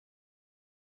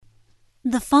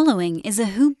The following is a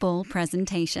Hoop Ball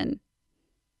presentation.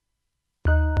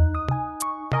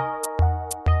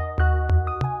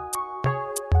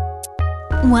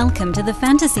 Welcome to the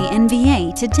Fantasy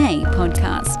NBA Today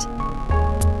podcast.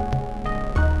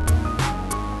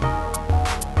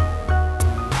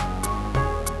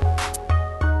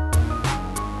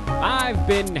 I've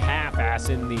been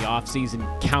half-assing the off-season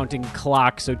counting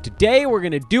clock, so today we're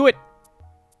going to do it.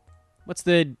 What's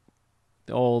the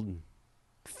old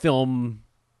film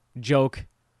joke?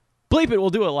 Bleep it, we'll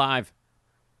do it live.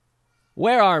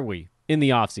 Where are we in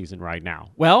the off-season right now?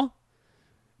 Well,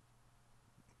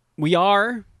 we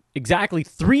are exactly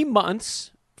 3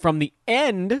 months from the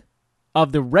end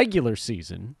of the regular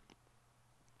season,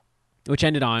 which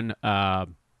ended on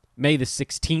May the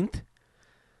 16th.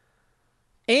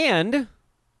 And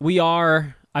we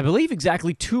are, I believe,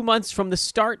 exactly 2 months from the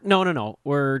start. No.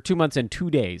 We're 2 months and 2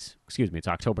 days. Excuse me, it's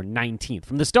October 19th.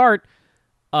 From the start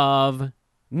of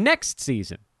next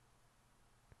season.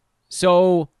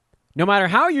 So no matter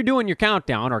how you're doing your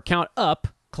countdown or count up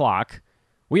clock,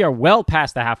 we are well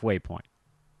past the halfway point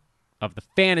of the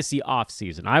fantasy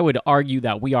offseason. I would argue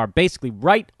that we are basically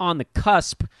right on the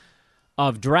cusp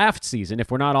of draft season,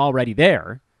 if we're not already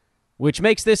there, which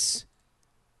makes this,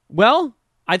 well,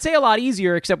 I'd say a lot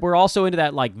easier, except we're also into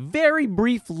that very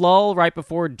brief lull right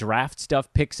before draft stuff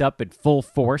picks up in full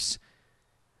force.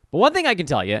 But one thing I can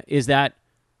tell you is that,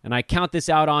 and I count this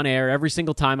out on air every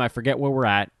single time I forget where we're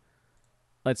at.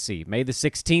 Let's see, May the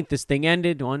 16th, this thing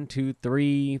ended. 1, 2,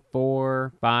 3,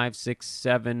 4, 5, 6,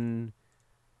 7,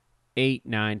 8,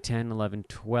 9, 10, 11,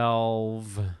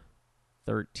 12,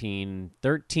 13.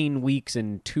 13 weeks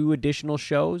and 2 additional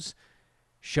shows.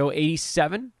 Show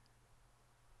 87.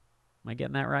 Am I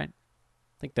getting that right?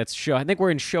 I think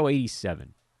we're in show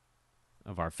 87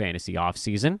 of our fantasy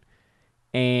offseason.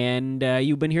 And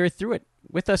you've been here through it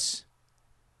with us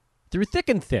through thick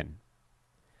and thin.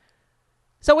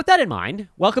 So with that in mind,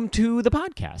 welcome to the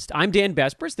podcast. I'm Dan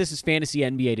Besbris. This is Fantasy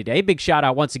NBA Today. Big shout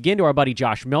out once again to our buddy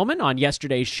Josh Millman on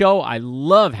yesterday's show. I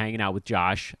love hanging out with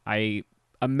Josh. I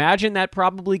imagine that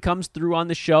probably comes through on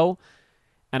the show.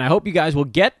 And I hope you guys will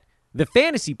get the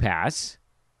Fantasy Pass,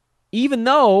 even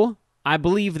though I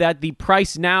believe that the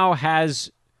price now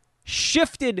has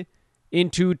shifted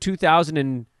into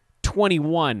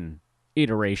 2021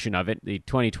 iteration of it, the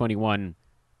 2021-22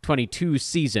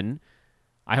 season.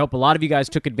 I hope a lot of you guys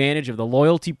took advantage of the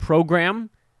loyalty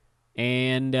program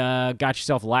and got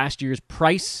yourself last year's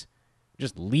price.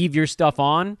 Just leave your stuff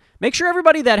on. Make sure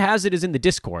everybody that has it is in the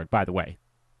Discord, by the way.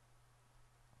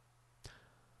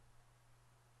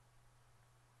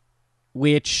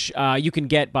 Which you can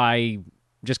get by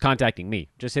just contacting me.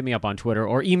 Just hit me up on Twitter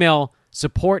or email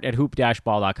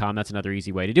support@hoop-ball.com. That's another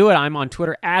easy way to do it. I'm on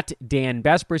Twitter at Dan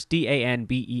Besbris,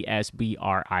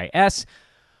 DanBesbris.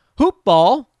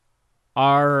 Hoopball,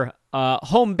 our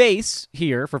home base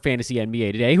here for Fantasy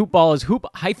NBA Today. Hoopball is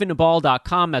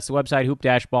hoop-ball.com. That's the website,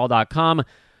 hoop-ball.com.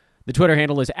 The Twitter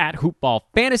handle is at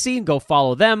hoopballfantasy. Go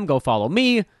follow them. Go follow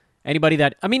me. Anybody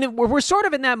that, we're sort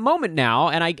of in that moment now,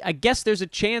 and I guess there's a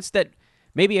chance that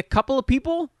maybe a couple of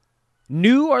people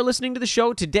new are listening to the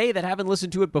show today that haven't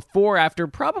listened to it before, after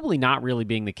probably not really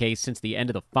being the case since the end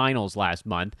of the finals last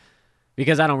month,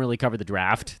 because I don't really cover the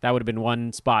draft. That would have been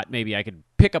one spot maybe I could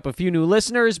pick up a few new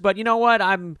listeners, but you know what?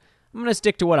 I'm going to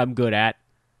stick to what I'm good at,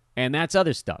 and that's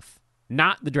other stuff,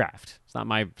 not the draft. It's not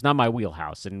my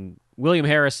wheelhouse. And William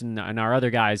Harris and our other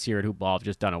guys here at Hoop Ball have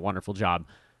just done a wonderful job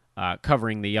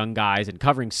covering the young guys and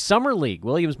covering Summer League.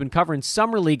 William's been covering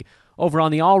Summer League over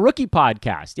on the All Rookie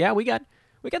podcast. Yeah, we got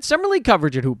Summer League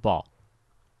coverage at Hoop Ball.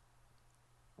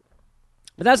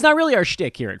 But that's not really our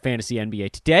shtick here at Fantasy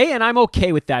NBA Today, and I'm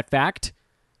okay with that fact.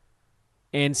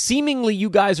 And seemingly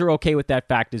you guys are okay with that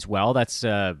fact as well. That's,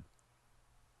 I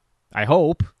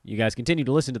hope you guys continue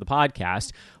to listen to the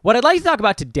podcast. What I'd like to talk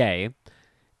about today,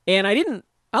 and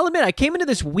I'll admit, I came into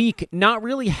this week not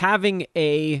really having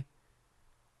a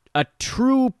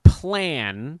true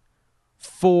plan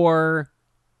for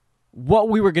what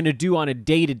we were going to do on a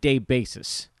day-to-day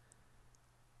basis.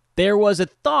 There was a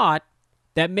thought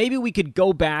that maybe we could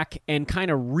go back and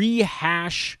kind of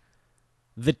rehash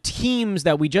the teams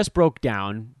that we just broke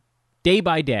down day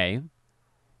by day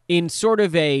in sort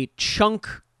of a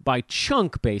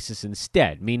chunk-by-chunk basis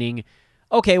instead, meaning,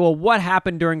 okay, well, what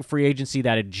happened during free agency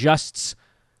that adjusts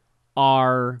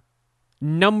our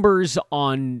numbers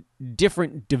on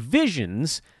different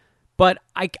divisions? But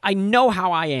I know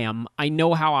how I am. I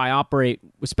know how I operate,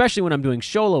 especially when I'm doing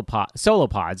solo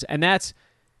pods, and that's,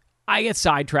 I get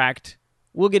sidetracked.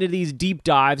 We'll get into these deep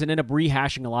dives and end up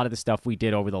rehashing a lot of the stuff we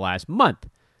did over the last month.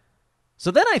 So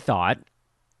then I thought,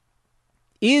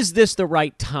 is this the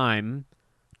right time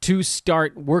to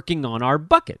start working on our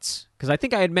buckets? Because I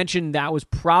think I had mentioned that was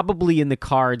probably in the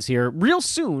cards here real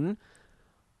soon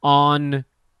on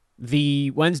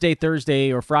the Wednesday,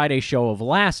 Thursday, or Friday show of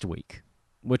last week,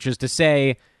 which is to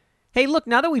say, hey, look,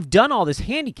 now that we've done all this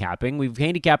handicapping, we've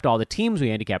handicapped all the teams, we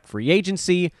handicapped free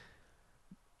agency,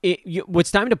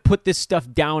 it's time to put this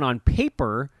stuff down on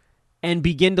paper and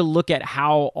begin to look at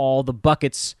how all the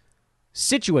buckets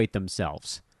situate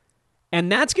themselves.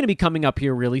 And that's going to be coming up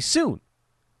here really soon.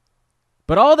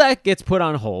 But all that gets put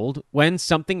on hold when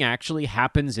something actually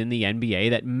happens in the NBA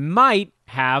that might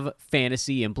have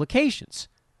fantasy implications.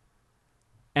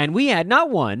 And we had not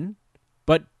one,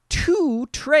 but 2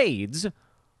 trades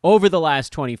over the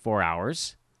last 24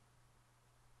 hours.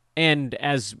 And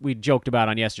as we joked about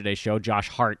on yesterday's show, Josh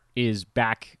Hart is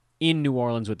back in New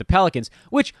Orleans with the Pelicans,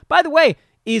 which, by the way,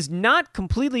 is not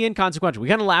completely inconsequential. We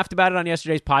kind of laughed about it on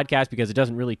yesterday's podcast because it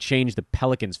doesn't really change the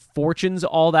Pelicans' fortunes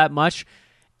all that much.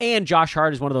 And Josh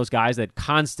Hart is one of those guys that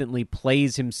constantly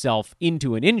plays himself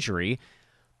into an injury.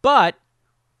 But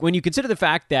when you consider the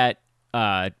fact that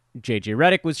J.J.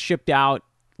 Redick was shipped out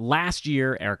last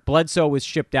year, Eric Bledsoe was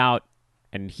shipped out,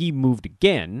 and he moved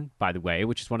again, by the way,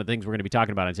 which is one of the things we're going to be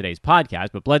talking about on today's podcast.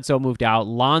 But Bledsoe moved out.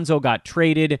 Lonzo got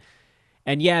traded.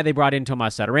 And yeah, they brought in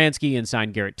Tomas Satoransky and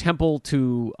signed Garrett Temple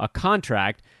to a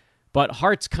contract. But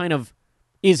Hart's kind of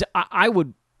is, I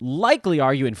would likely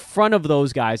argue, in front of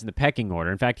those guys in the pecking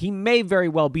order. In fact, he may very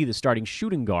well be the starting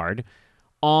shooting guard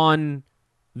on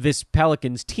this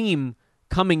Pelicans team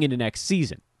coming into next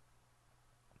season.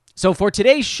 So for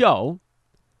today's show,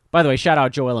 by the way, shout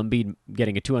out Joel Embiid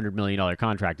getting a $200 million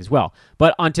contract as well.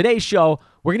 But on today's show,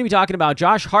 we're going to be talking about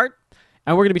Josh Hart,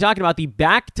 and we're going to be talking about the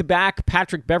back-to-back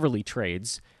Patrick Beverley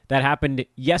trades that happened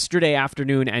yesterday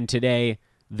afternoon and today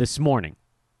this morning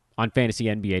on Fantasy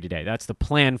NBA Today. That's the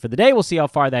plan for the day. We'll see how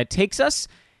far that takes us.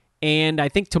 And I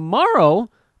think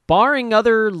tomorrow, barring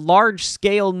other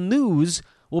large-scale news,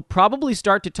 we'll probably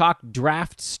start to talk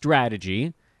draft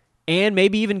strategy and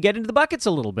maybe even get into the buckets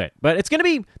a little bit. But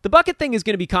the bucket thing is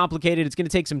going to be complicated. It's going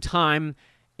to take some time,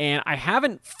 and I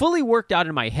haven't fully worked out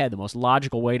in my head the most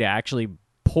logical way to actually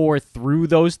pour through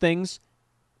those things.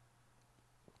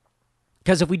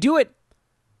 Because if we do it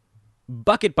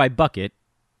bucket by bucket,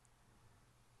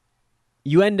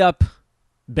 you end up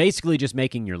basically just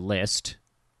making your list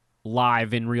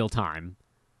live in real time.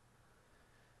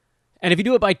 And if you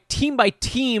do it by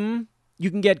team,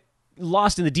 you can get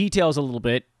lost in the details a little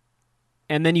bit,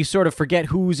 and then you sort of forget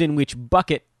who's in which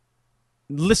bucket.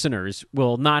 Listeners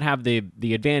will not have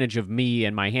the advantage of me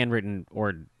and my handwritten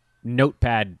or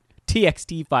notepad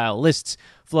TXT file lists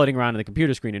floating around on the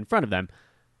computer screen in front of them.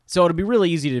 So it'll be really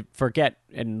easy to forget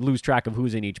and lose track of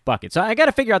who's in each bucket. So I got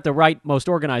to figure out the right, most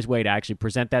organized way to actually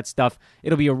present that stuff.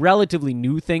 It'll be a relatively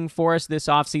new thing for us this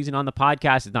offseason on the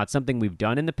podcast. It's not something we've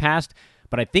done in the past,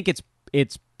 but I think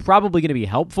it's probably going to be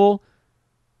helpful.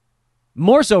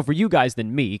 More so for you guys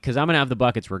than me, because I'm going to have the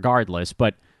buckets regardless.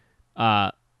 But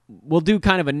we'll do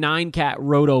kind of a 9-cat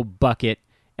roto bucket,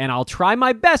 and I'll try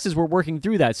my best as we're working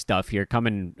through that stuff here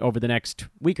coming over the next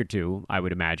week or two, I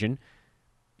would imagine,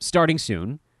 starting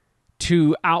soon,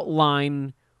 to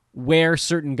outline where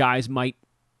certain guys might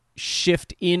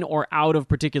shift in or out of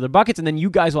particular buckets, and then you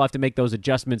guys will have to make those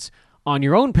adjustments on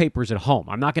your own papers at home.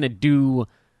 I'm not going to do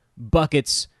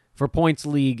buckets for Points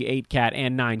League, 8-cat,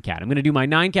 and 9-cat. I'm going to do my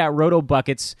 9-cat roto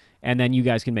buckets, and then you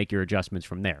guys can make your adjustments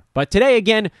from there. But today,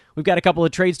 again, we've got a couple of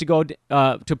trades to go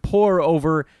to pour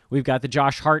over. We've got the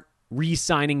Josh Hart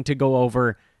re-signing to go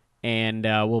over, and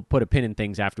we'll put a pin in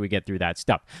things after we get through that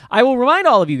stuff. I will remind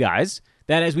all of you guys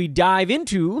that as we dive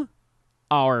into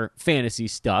our fantasy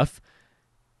stuff,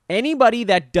 anybody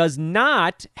that does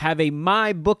not have a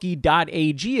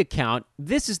mybookie.ag account,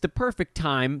 this is the perfect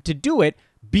time to do it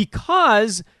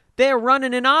because they're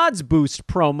running an odds boost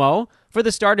promo for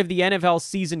the start of the NFL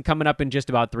season coming up in just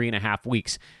about 3.5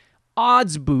 weeks.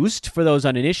 Odds boost, for those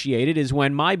uninitiated, is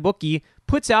when MyBookie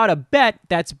puts out a bet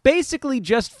that's basically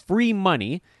just free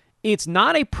money. It's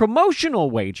not a promotional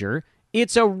wager.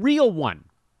 It's a real one.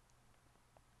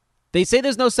 They say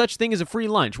there's no such thing as a free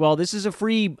lunch. Well, this is a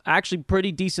free, actually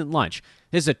pretty decent lunch.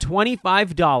 This is a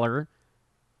 $25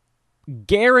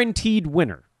 guaranteed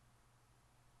winner.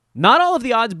 Not all of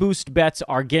the odds boost bets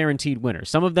are guaranteed winners.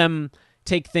 Some of them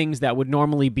take things that would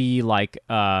normally be like,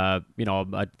 a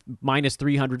minus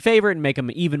 300 favorite and make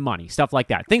them even money, stuff like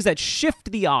that. Things that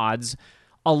shift the odds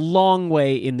a long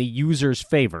way in the user's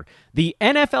favor. The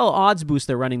NFL odds boost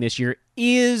they're running this year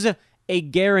is a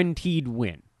guaranteed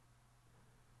win.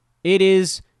 It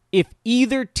is if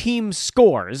either team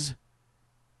scores,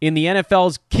 in the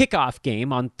NFL's kickoff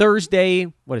game on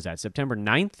Thursday. What is that, September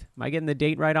 9th? Am I getting the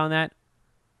date right on that?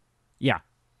 Yeah.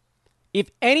 If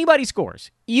anybody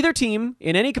scores, either team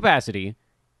in any capacity,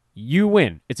 you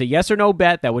win. It's a yes or no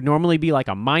bet that would normally be like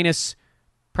a minus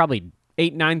probably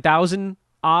 8,000-9,000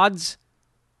 odds,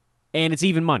 and it's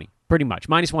even money, pretty much.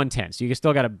 Minus 110, so you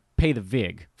still got to pay the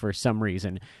VIG for some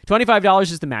reason. $25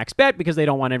 is the max bet because they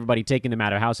don't want everybody taking them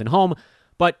out of house and home.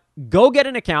 But go get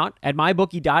an account at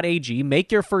mybookie.ag.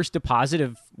 Make your first deposit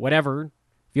of whatever.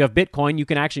 If you have Bitcoin, you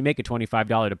can actually make a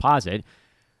 $25 deposit.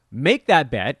 Make that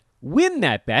bet. Win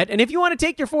that bet. And if you want to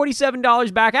take your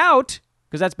 $47 back out,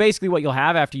 because that's basically what you'll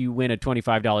have after you win a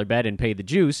 $25 bet and pay the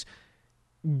juice,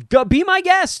 go, be my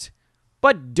guest.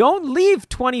 But don't leave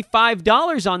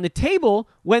 $25 on the table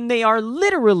when they are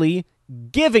literally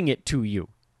giving it to you.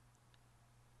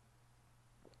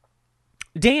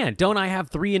 Dan, don't I have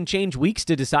 3 and change weeks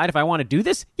to decide if I want to do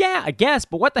this? Yeah, I guess,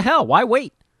 but what the hell? Why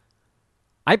wait?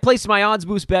 I placed my odds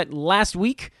boost bet last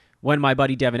week when my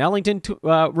buddy Devin Ellington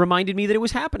reminded me that it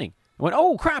was happening. I went,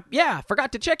 oh, crap, yeah,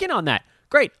 forgot to check in on that.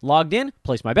 Great, logged in,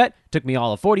 placed my bet, took me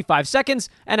all of 45 seconds,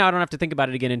 and now I don't have to think about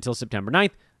it again until September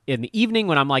 9th in the evening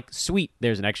when I'm like, sweet,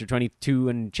 there's an extra 22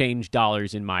 and change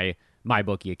dollars in my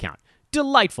MyBookie account.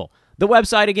 Delightful. The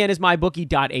website, again, is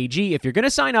mybookie.ag. If you're going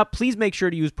to sign up, please make sure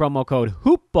to use promo code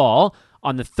HOOPBALL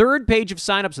on the third page of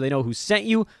sign up so they know who sent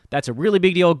you. That's a really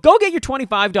big deal. Go get your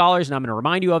 $25, and I'm going to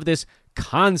remind you of this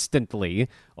constantly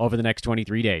over the next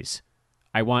 23 days.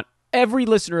 I want every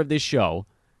listener of this show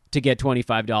to get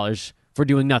 $25 for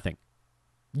doing nothing.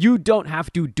 You don't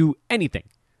have to do anything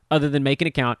other than make an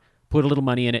account, put a little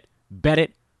money in it, bet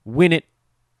it, win it,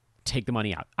 take the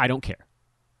money out. I don't care.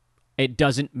 It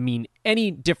doesn't mean any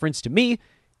difference to me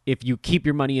if you keep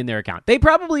your money in their account. They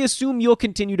probably assume you'll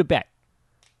continue to bet.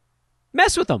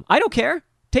 Mess with them. I don't care.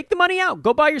 Take the money out.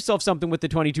 Go buy yourself something with the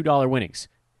 $22 winnings.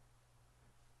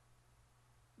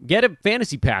 Get a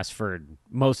fantasy pass for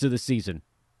most of the season.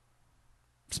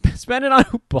 Spend it on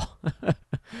hoopball.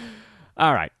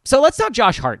 All right. So let's talk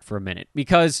Josh Hart for a minute,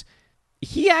 because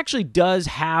he actually does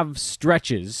have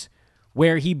stretches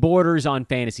where he borders on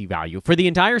fantasy value. For the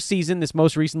entire season, this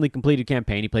most recently completed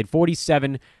campaign, he played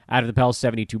 47 out of the Pels'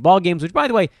 72 ball games, which, by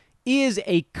the way, is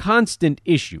a constant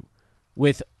issue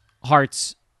with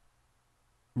Hart's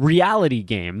reality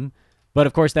game. But,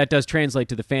 of course, that does translate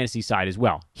to the fantasy side as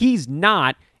well. He's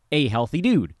not a healthy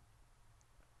dude.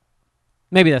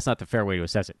 Maybe that's not the fair way to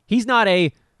assess it. He's not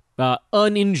a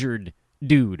uninjured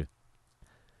dude.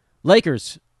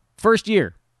 Lakers, first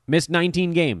year, missed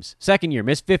 19 games. Second year,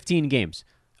 missed 15 games.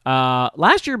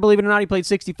 Last year, believe it or not, he played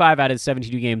 65 out of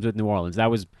 72 games with New Orleans.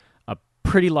 That was a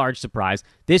pretty large surprise.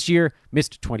 This year,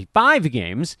 missed 25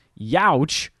 games.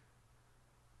 Youch.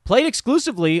 Played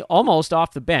exclusively, almost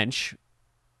off the bench.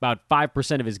 About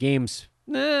 5% of his games.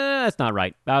 That's not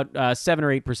right. About 7 or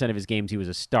 8% of his games, he was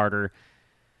a starter.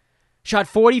 Shot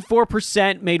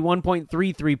 44%, made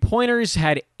 1.3 three-pointers,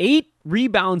 had 8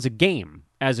 rebounds a game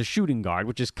as a shooting guard,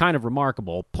 which is kind of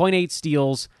remarkable. 0.8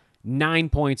 steals, 9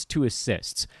 points, 2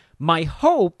 assists. My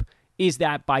hope is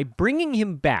that by bringing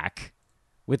him back,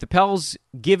 with the Pels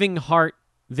giving Hart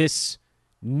this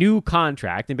new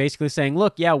contract and basically saying,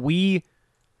 look, yeah, we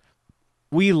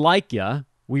like you.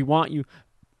 We want you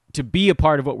to be a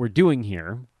part of what we're doing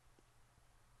here.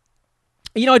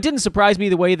 You know, it didn't surprise me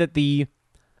the way that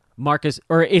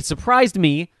it surprised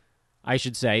me, I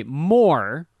should say,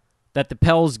 more that the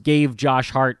Pels gave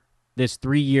Josh Hart this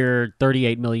 3-year,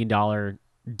 $38 million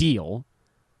deal.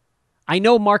 I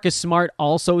know Marcus Smart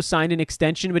also signed an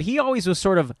extension, but he always was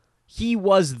he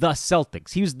was the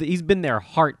Celtics. He's been their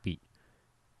heartbeat.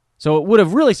 So it would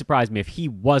have really surprised me if he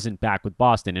wasn't back with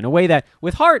Boston in a way that,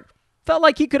 with Hart, felt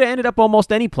like he could have ended up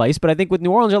almost any place. But I think with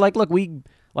New Orleans, they're like, look, we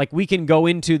can go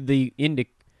into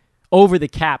over the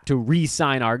cap to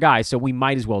re-sign our guy, so we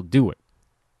might as well do it.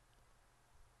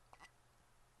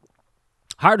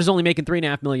 Hart was only making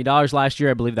 $3.5 million last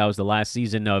year. I believe that was the last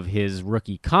season of his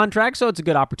rookie contract, so it's a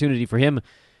good opportunity for him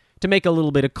to make a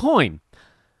little bit of coin.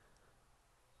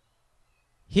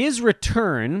 His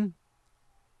return,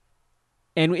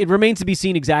 and it remains to be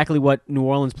seen exactly what New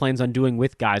Orleans plans on doing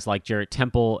with guys like Jarrett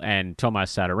Temple and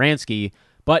Tomas Satoransky,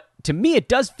 but to me it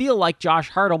does feel like Josh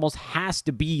Hart almost has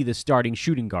to be the starting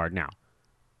shooting guard now.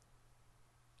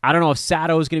 I don't know if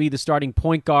Sato is going to be the starting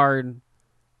point guard,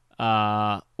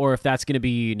 or if that's going to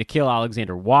be Nickeil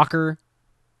Alexander-Walker,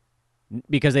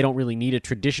 because they don't really need a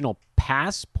traditional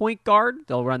pass point guard.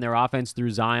 They'll run their offense through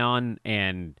Zion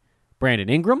and Brandon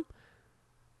Ingram.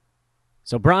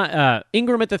 So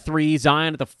Ingram at the 3,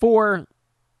 Zion at the 4,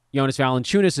 Jonas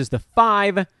Valanciunas is the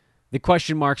 5, The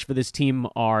question marks for this team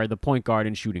are the point guard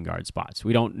and shooting guard spots.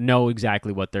 We don't know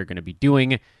exactly what they're going to be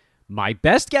doing. My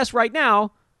best guess right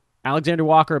now, Alexander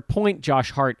Walker at point,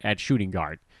 Josh Hart at shooting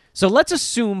guard. So let's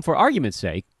assume, for argument's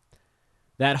sake,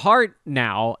 that Hart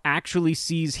now actually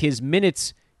sees his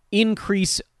minutes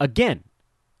increase again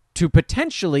to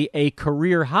potentially a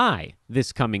career high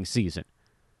this coming season.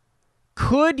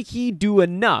 Could he do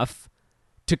enough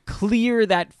to clear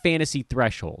that fantasy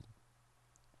threshold?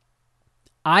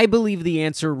 I believe the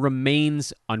answer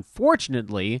remains,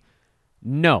 unfortunately,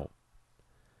 no.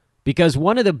 Because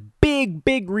one of the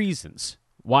big reasons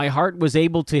why Hart was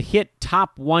able to hit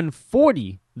top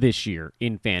 140 this year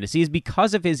in fantasy is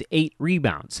because of his 8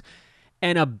 rebounds.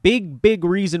 And a big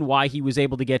reason why he was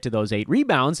able to get to those 8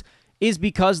 rebounds is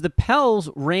because the Pels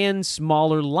ran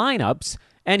smaller lineups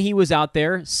and he was out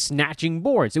there snatching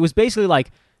boards. It was basically like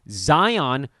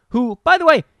Zion, who, by the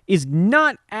way, is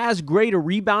not as great a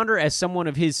rebounder as someone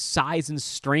of his size and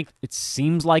strength it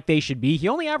seems like they should be. He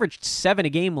only averaged 7 a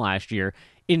game last year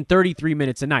in 33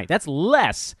 minutes a night. That's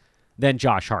less than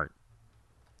Josh Hart.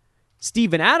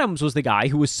 Steven Adams was the guy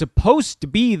who was supposed to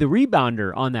be the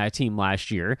rebounder on that team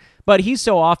last year, but he's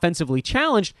so offensively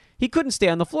challenged, he couldn't stay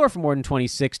on the floor for more than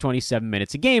 26, 27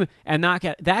 minutes a game, and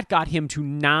that got him to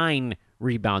 9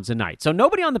 rebounds a night. So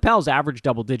nobody on the Pels averaged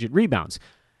double-digit rebounds.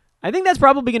 I think that's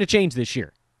probably going to change this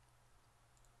year.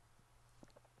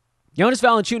 Jonas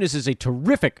Valanciunas is a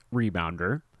terrific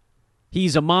rebounder.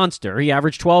 He's a monster. He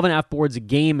averaged 12.5 boards a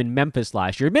game in Memphis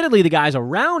last year. Admittedly, the guys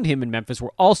around him in Memphis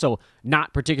were also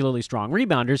not particularly strong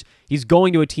rebounders. He's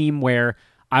going to a team where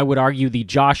I would argue the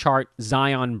Josh Hart,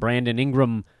 Zion, Brandon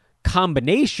Ingram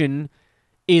combination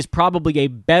is probably a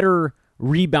better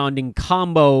rebounding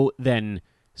combo than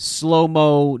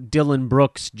Slow-Mo, Dylan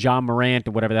Brooks, John Morant,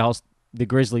 or whatever the hell the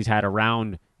Grizzlies had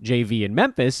around JV in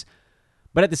Memphis.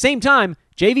 But at the same time,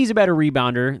 JV's a better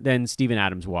rebounder than Steven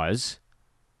Adams was.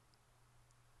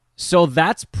 So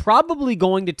that's probably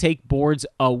going to take boards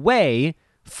away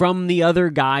from the other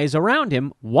guys around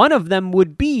him. One of them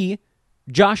would be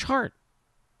Josh Hart.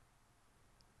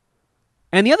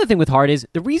 And the other thing with Hart is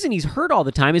the reason he's hurt all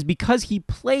the time is because he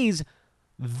plays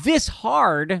this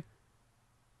hard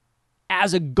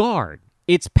as a guard.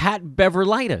 It's Pat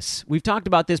Beverlytis. We've talked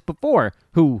about this before,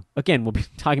 who, again, we'll be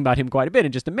talking about him quite a bit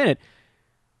in just a minute.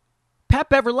 Pat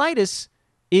Beverlytis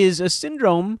is a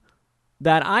syndrome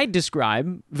that I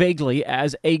describe vaguely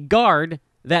as a guard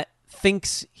that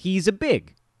thinks he's a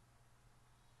big.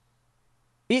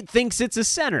 It thinks it's a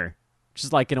center, which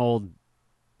is like an old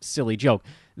silly joke.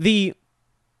 The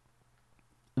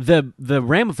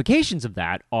ramifications of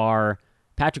that are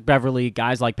Patrick Beverley,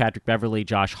 guys like Patrick Beverley,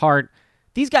 Josh Hart.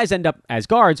 These guys end up as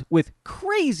guards with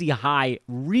crazy high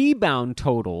rebound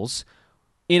totals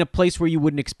in a place where you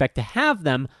wouldn't expect to have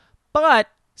them, but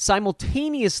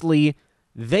simultaneously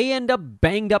they end up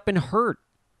banged up and hurt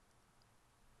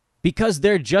because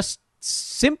they're just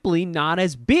simply not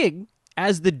as big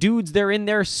as the dudes they're in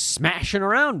there smashing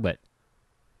around with.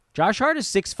 Josh Hart is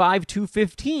 6'5",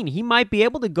 215. He might be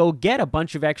able to go get a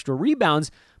bunch of extra rebounds,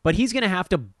 but he's going to have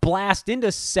to blast into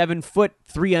 7-foot,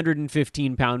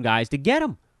 315-pound guys to get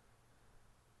them.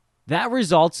 That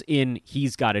results in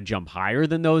he's got to jump higher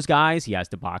than those guys. He has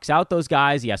to box out those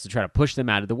guys. He has to try to push them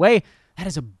out of the way. That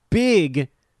is a big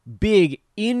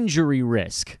injury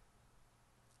risk.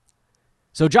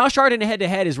 So Josh Hart in a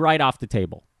head-to-head is right off the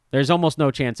table. There's almost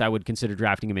no chance I would consider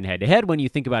drafting him in head-to-head when you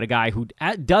think about a guy who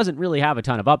doesn't really have a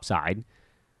ton of upside.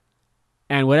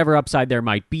 And whatever upside there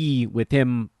might be with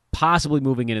him possibly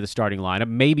moving into the starting lineup,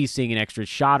 maybe seeing an extra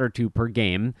shot or two per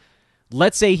game.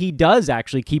 Let's say he does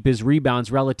actually keep his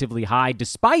rebounds relatively high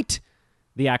despite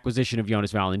the acquisition of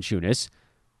Jonas Valanciunas.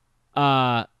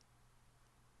 How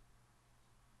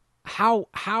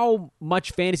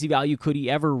much fantasy value could he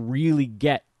ever really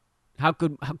get? How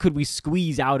could we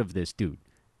squeeze out of this dude?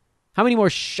 How many more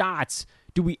shots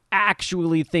do we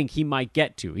actually think he might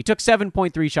get to? He took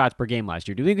 7.3 shots per game last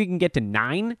year. Do you think we can get to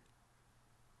 9?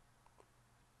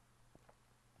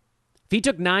 If he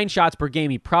took 9 shots per game,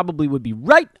 he probably would be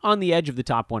right on the edge of the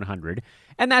top 100.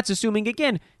 And that's assuming,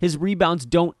 again, his rebounds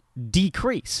don't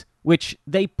decrease, which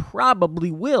they probably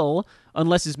will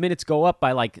unless his minutes go up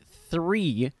by like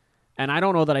 3. And I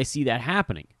don't know that I see that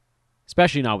happening,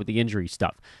 especially not with the injury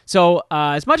stuff. So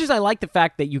as much as I like the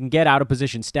fact that you can get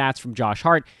out-of-position stats from Josh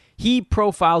Hart, he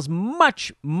profiles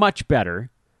much, much better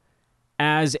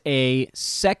as a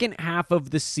second half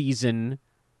of the season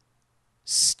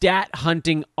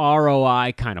stat-hunting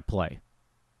ROI kind of play.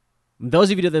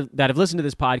 Those of you that have listened to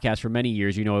this podcast for many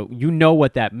years, you know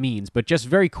what that means. But just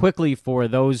very quickly for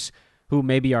those who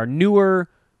maybe are newer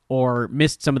or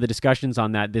missed some of the discussions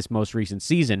on that this most recent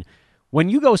season, when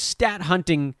you go stat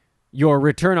hunting your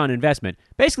return on investment,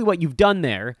 basically what you've done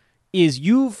there is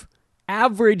you've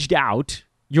averaged out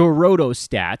your roto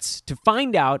stats to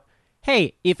find out,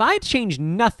 hey, if I change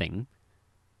nothing,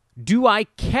 do I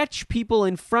catch people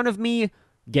in front of me,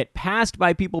 get passed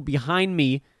by people behind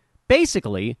me?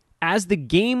 Basically, as the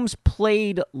games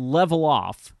played level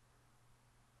off,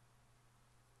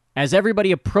 as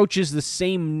everybody approaches the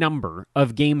same number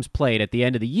of games played at the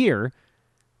end of the year,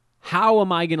 how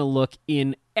am I going to look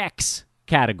in X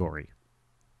category?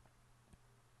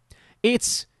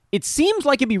 It seems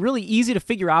like it'd be really easy to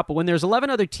figure out, but when there's 11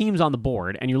 other teams on the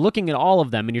board and you're looking at all of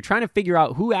them and you're trying to figure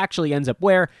out who actually ends up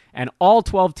where, and all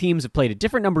 12 teams have played a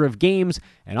different number of games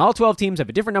and all 12 teams have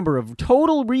a different number of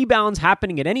total rebounds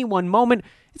happening at any one moment,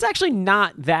 it's actually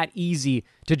not that easy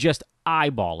to just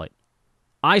eyeball it.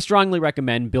 I strongly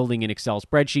recommend building an Excel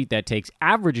spreadsheet that takes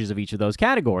averages of each of those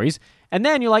categories, and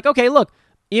then you're like, okay, look,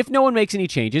 if no one makes any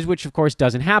changes, which of course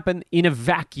doesn't happen in a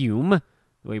vacuum,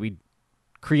 the way we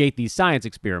create these science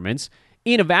experiments,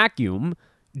 in a vacuum,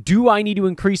 do I need to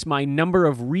increase my number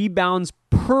of rebounds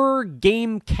per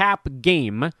game cap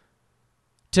game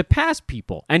to pass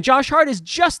people? And Josh Hart is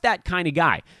just that kind of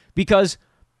guy, because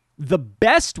the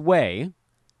best way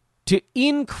to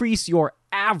increase your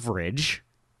average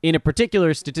in a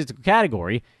particular statistical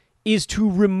category is to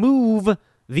remove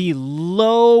the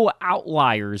low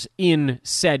outliers in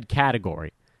said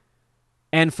category.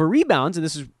 And for rebounds, and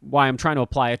this is why I'm trying to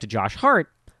apply it to Josh Hart,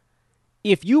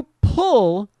 if you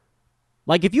pull,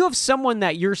 like if you have someone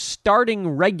that you're starting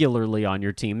regularly on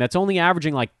your team that's only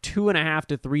averaging like 2.5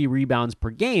 to 3 rebounds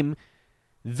per game,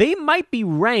 they might be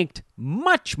ranked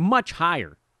much, much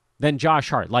higher than Josh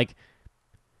Hart. Like,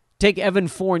 take Evan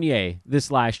Fournier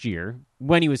this last year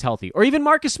when he was healthy, or even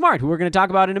Marcus Smart, who we're going to talk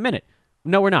about in a minute.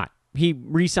 No, we're not. He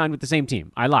re-signed with the same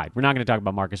team. I lied. We're not going to talk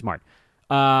about Marcus Smart.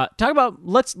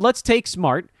 Let's take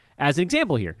Smart as an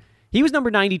example here. He was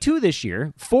number 92 this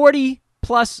year, 40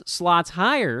 plus slots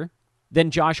higher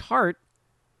than Josh Hart,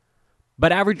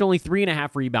 but averaged only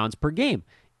 3.5 rebounds per game.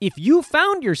 If you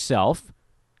found yourself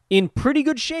in pretty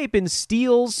good shape in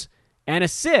steals and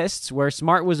assists, where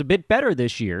Smart was a bit better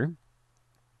this year,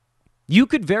 you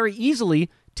could very easily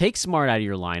take Smart out of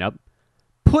your lineup,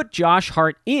 put Josh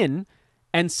Hart in,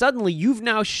 and suddenly you've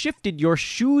now shifted your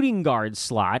shooting guard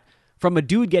slot from a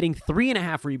dude getting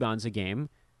 3.5 rebounds a game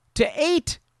to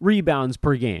 8 rebounds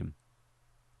per game.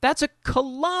 That's a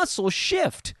colossal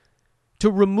shift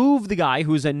to remove the guy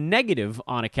who's a negative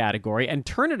on a category and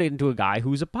turn it into a guy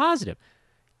who's a positive.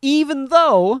 Even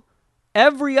though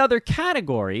every other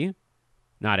category,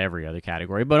 not every other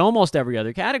category, but almost every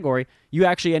other category, you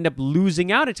actually end up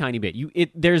losing out a tiny bit.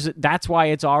 That's why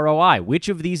it's ROI. Which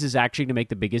of these is actually going to make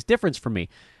the biggest difference for me?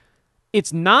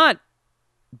 It's not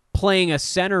playing a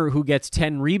center who gets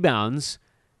 10 rebounds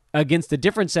against a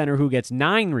different center who gets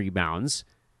 9 rebounds.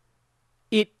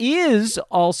 It is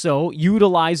also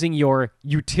utilizing your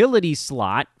utility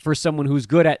slot for someone who's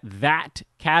good at that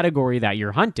category that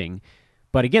you're hunting.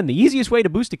 But again, the easiest way to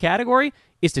boost a category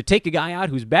is to take a guy out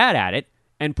who's bad at it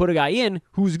and put a guy in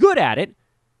who's good at it.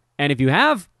 And if you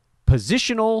have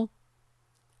positional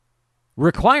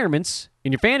requirements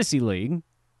in your fantasy league,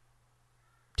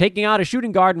 taking out a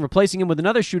shooting guard and replacing him with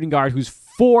another shooting guard who's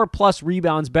 4+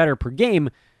 rebounds better per game,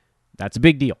 that's a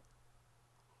big deal.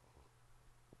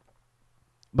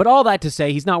 But all that to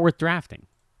say, he's not worth drafting.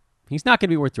 He's not going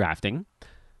to be worth drafting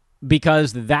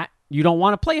because you don't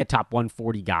want to play a top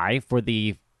 140 guy for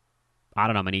the, I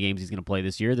don't know how many games he's going to play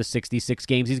this year, the 66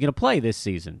 games he's going to play this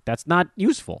season. That's not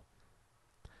useful.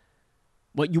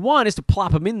 What you want is to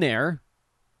plop him in there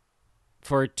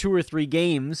for 2 or 3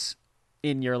 games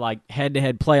in your like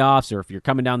head-to-head playoffs, or if you're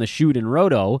coming down the chute in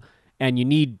Roto and you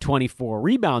need 24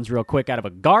 rebounds real quick out of a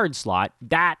guard slot,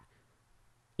 that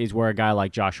is where a guy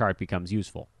like Josh Hart becomes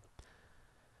useful.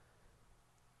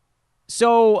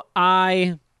 So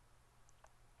I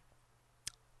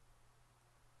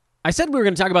said we were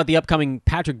going to talk about the upcoming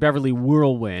Patrick Beverley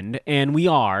whirlwind, and we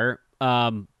are.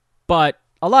 But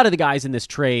a lot of the guys in this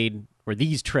trade, or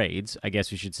these trades, I guess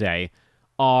we should say,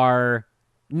 are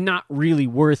not really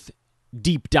worth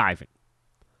deep diving.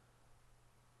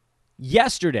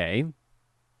 Yesterday,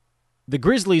 the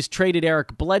Grizzlies traded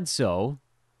Eric Bledsoe,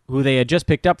 who they had just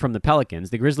picked up from the Pelicans.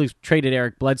 The Grizzlies traded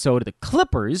Eric Bledsoe to the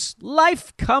Clippers.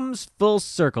 Life comes full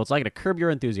circle. It's like a Curb Your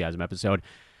Enthusiasm episode.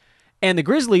 And the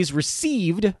Grizzlies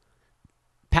received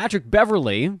Patrick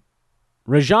Beverley,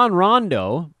 Rajon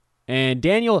Rondo, and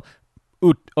Daniel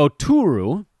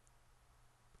Oturu,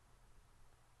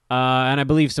 and I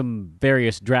believe some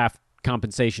various draft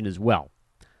compensation as well.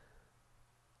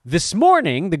 This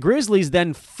morning, the Grizzlies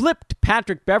then flipped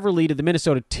Patrick Beverley to the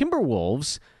Minnesota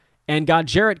Timberwolves, and got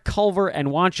Jarrett Culver and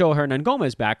Juancho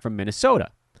Hernangomez back from Minnesota.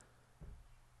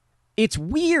 It's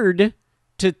weird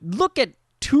to look at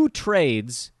two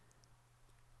trades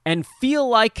and feel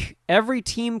like every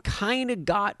team kind of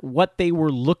got what they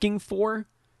were looking for,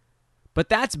 but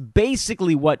that's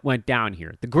basically what went down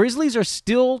here. The Grizzlies are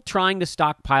still trying to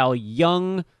stockpile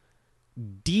young,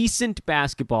 decent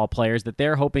basketball players that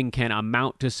they're hoping can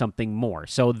amount to something more.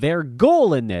 So their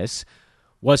goal in this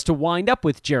was to wind up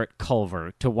with Jarrett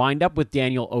Culver, to wind up with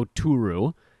Daniel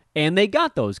Oturu, and they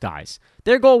got those guys.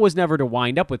 Their goal was never to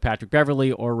wind up with Patrick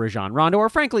Beverley or Rajon Rondo, or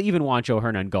frankly, even Juancho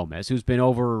Hernangomez, who's been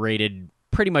overrated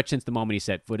pretty much since the moment he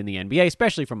set foot in the NBA,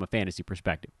 especially from a fantasy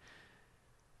perspective.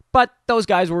 But those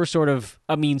guys were sort of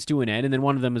a means to an end, and then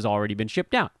one of them has already been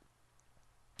shipped out.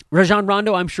 Rajon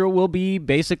Rondo, I'm sure, will be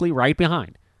basically right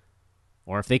behind.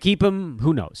 Or if they keep him,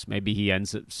 who knows? Maybe he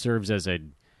serves as a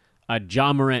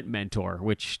Ja Morant mentor,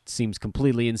 which seems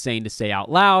completely insane to say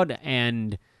out loud,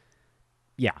 and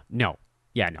no.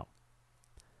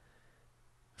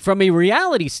 From a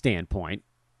reality standpoint,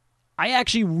 I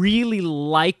actually really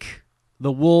like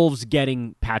the Wolves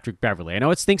getting Patrick Beverley. I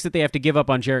know it stinks that they have to give up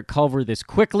on Jarrett Culver this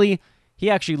quickly. He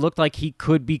actually looked like he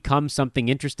could become something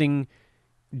interesting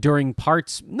during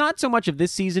parts, not so much of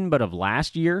this season, but of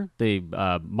last year, the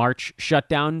March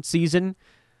shutdown season.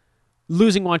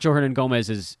 Losing Juancho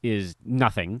Hernangomez is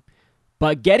nothing.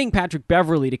 But getting Patrick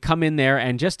Beverley to come in there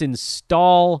and just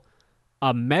install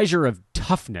a measure of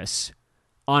toughness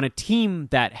on a team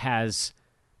that has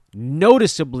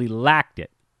noticeably lacked it.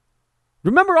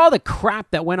 Remember all the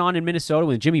crap that went on in Minnesota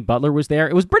when Jimmy Butler was there?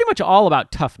 It was pretty much all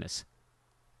about toughness.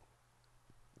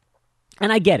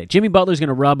 And I get it. Jimmy Butler's going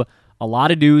to rub a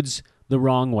lot of dudes the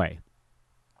wrong way.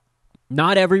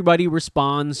 Not everybody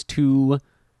responds to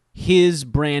his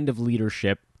brand of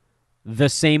leadership the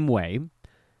same way.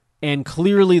 And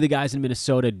clearly the guys in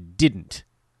Minnesota didn't.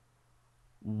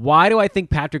 Why do I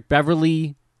think Patrick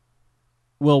Beverley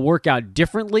will work out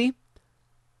differently?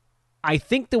 I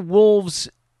think the Wolves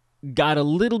got a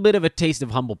little bit of a taste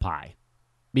of humble pie.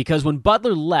 Because when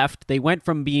Butler left, they went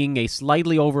from being a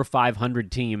slightly over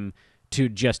 500 team to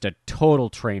just a total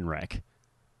train wreck.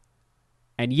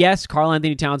 And yes,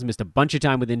 Karl-Anthony Towns missed a bunch of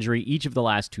time with injury each of the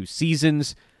last 2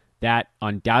 seasons. That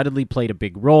undoubtedly played a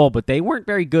big role, but they weren't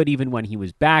very good even when he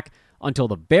was back. Until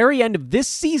the very end of this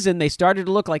season, they started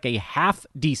to look like a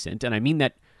half-decent, and I mean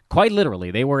that quite literally.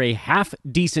 They were a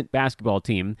half-decent basketball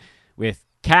team with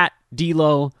Cat,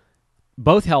 D'Lo,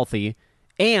 both healthy,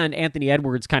 and Anthony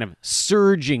Edwards kind of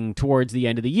surging towards the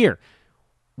end of the year.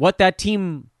 What that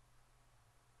team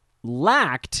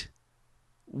lacked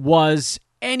was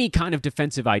any kind of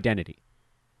defensive identity.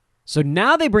 So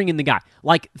now they bring in the guy.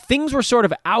 Like, things were sort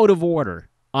of out of order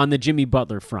on the Jimmy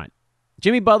Butler front.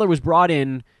 Jimmy Butler was brought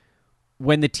in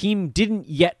when the team didn't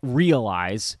yet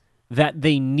realize that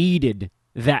they needed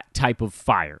that type of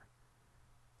fire.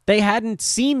 They hadn't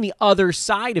seen the other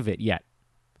side of it yet.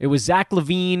 It was Zach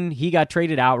LaVine. He got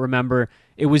traded out, remember.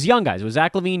 It was young guys. It was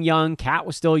Zach LaVine young. Cat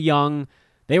was still young.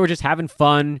 They were just having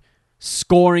fun,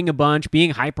 scoring a bunch,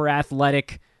 being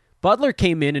hyper-athletic. Butler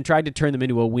came in and tried to turn them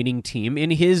into a winning team in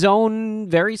his own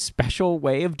very special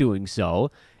way of doing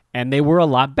so, and they were a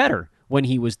lot better when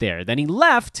he was there. Then he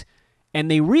left, and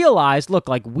they realized, look,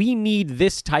 like, we need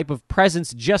this type of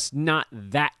presence, just not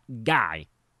that guy.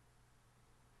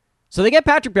 So they get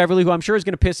Patrick Beverley, who I'm sure is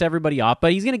going to piss everybody off,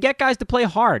 but he's going to get guys to play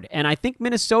hard. And I think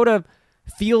Minnesota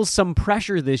feels some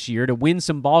pressure this year to win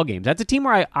some ball games. That's a team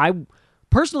where I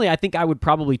personally, I think I would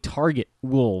probably target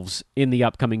Wolves in the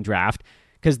upcoming draft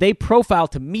because they profile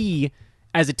to me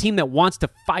as a team that wants to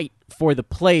fight for the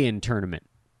play-in tournament.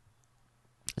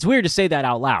 It's weird to say that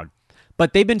out loud,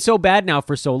 but they've been so bad now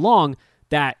for so long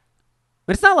that,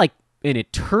 but it's not like an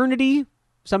eternity.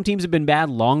 Some teams have been bad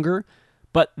longer,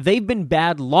 but they've been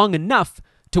bad long enough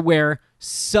to where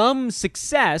some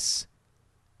success,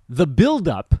 the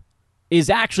buildup, is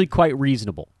actually quite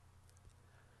reasonable.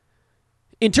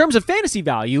 In terms of fantasy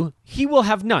value, he will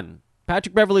have none.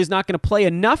 Patrick Beverley is not going to play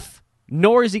enough,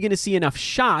 nor is he going to see enough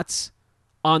shots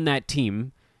on that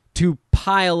team to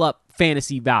pile up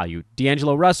fantasy value.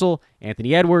 D'Angelo Russell,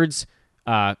 Anthony Edwards,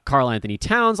 Karl-Anthony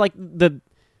Towns, like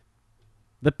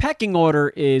the pecking order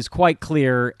is quite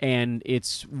clear, and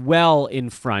it's well in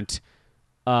front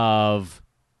of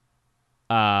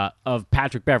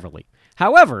Patrick Beverley.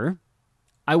 However,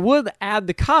 I would add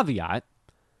the caveat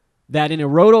that in a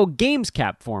Roto Games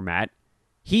Cap format,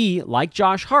 he, like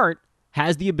Josh Hart,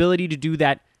 has the ability to do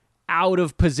that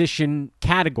out-of-position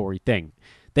category thing.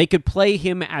 They could play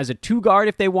him as a 2-guard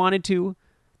if they wanted to.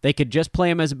 They could just play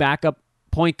him as a backup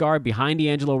point guard behind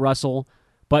D'Angelo Russell.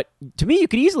 But to me, you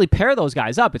could easily pair those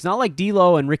guys up. It's not like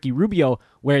D'Lo and Ricky Rubio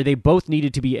where they both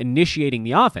needed to be initiating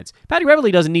the offense. Patrick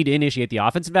Beverley doesn't need to initiate the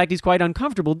offense. In fact, he's quite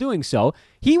uncomfortable doing so.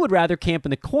 He would rather camp in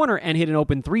the corner and hit an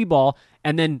open three ball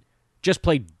and then just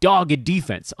play dogged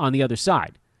defense on the other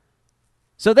side.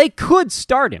 So they could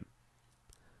start him.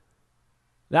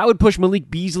 That would push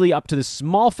Malik Beasley up to the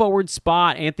small forward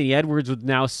spot. Anthony Edwards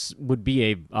would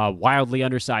be a wildly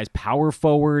undersized power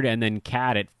forward, and then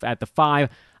Cat at the 5.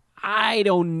 I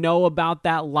don't know about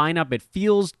that lineup. It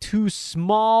feels too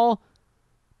small,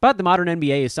 but the modern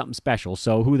NBA is something special,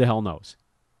 so who the hell knows?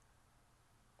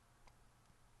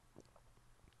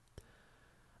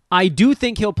 I do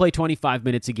think he'll play 25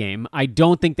 minutes a game. I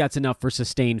don't think that's enough for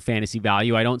sustained fantasy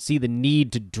value. I don't see the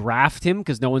need to draft him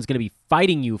because no one's going to be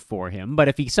fighting you for him. But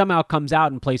if he somehow comes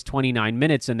out and plays 29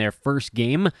 minutes in their first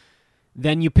game,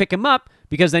 then you pick him up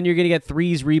because then you're going to get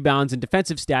threes, rebounds, and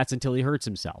defensive stats until he hurts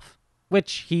himself,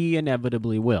 which he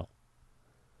inevitably will.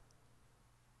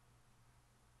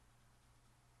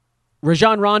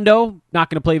 Rajon Rondo, not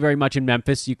going to play very much in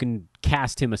Memphis. You can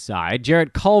cast him aside.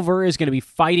 Jarrett Culver is going to be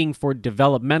fighting for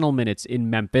developmental minutes in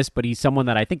Memphis, but he's someone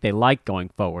that I think they like going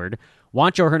forward.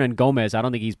 Juancho Hernan-Gomez, I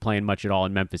don't think he's playing much at all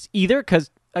in Memphis either because,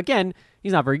 again,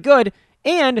 he's not very good,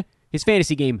 and his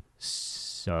fantasy game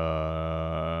sucks.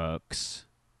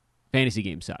 Fantasy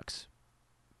game sucks.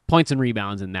 Points and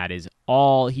rebounds, and that is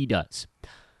all he does.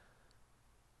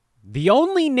 The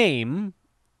only name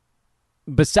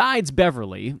besides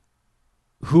Beverley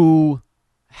who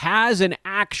has an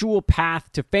actual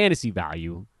path to fantasy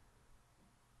value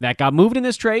that got moved in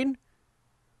this trade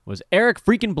was Eric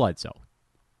freaking Bledsoe.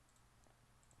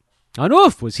 And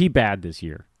oof, was he bad this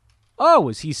year. Oh,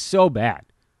 was he so bad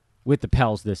with the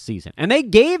Pels this season. And they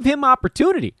gave him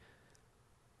opportunity.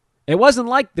 It wasn't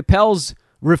like the Pels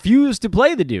refused to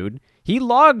play the dude. He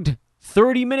logged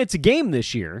 30 minutes a game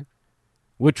this year,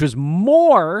 which was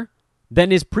more than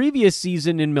his previous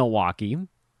season in Milwaukee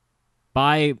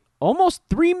by almost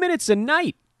 3 minutes a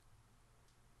night.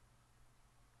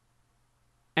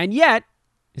 And yet,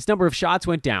 his number of shots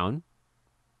went down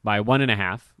by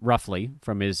 1.5, roughly,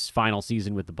 from his final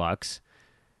season with the Bucks.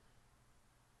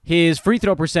 His free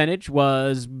throw percentage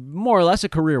was more or less a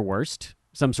career worst.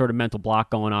 Some sort of mental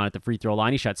block going on at the free throw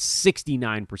line. He shot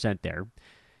 69% there.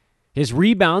 His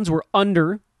rebounds were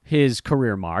under his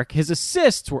career mark. His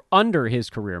assists were under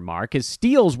his career mark. His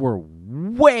steals were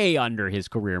way under his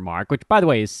career mark, which, by the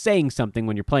way, is saying something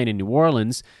when you're playing in New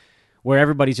Orleans, where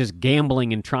everybody's just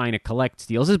gambling and trying to collect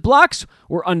steals. His blocks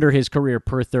were under his career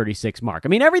per 36 mark. I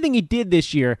mean, everything he did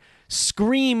this year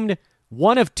screamed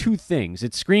one of two things.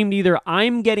 It screamed either,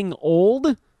 I'm getting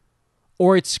old,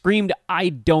 or it screamed, I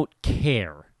don't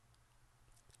care.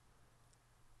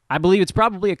 I believe it's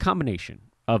probably a combination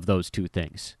of those two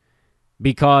things.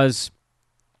 Because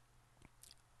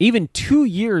even 2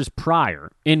 years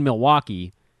prior in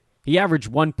Milwaukee, he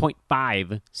averaged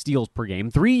 1.5 steals per game.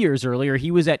 3 years earlier,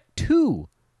 he was at 2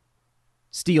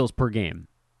 steals per game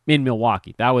in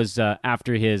Milwaukee. That was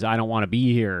after his I don't want to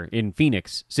be here in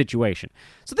Phoenix situation.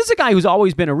 So this is a guy who's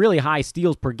always been a really high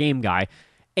steals per game guy.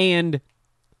 And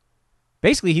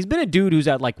basically, he's been a dude who's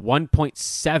at like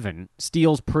 1.7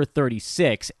 steals per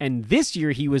 36. And this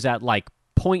year, he was at like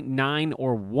 0.9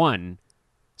 or 1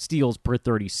 steals per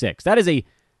 36. That is a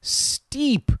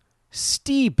steep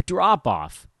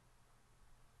drop-off.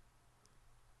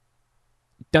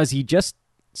 Does he just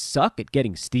suck at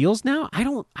getting steals now? I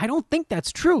don't think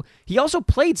that's true. He also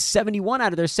played 71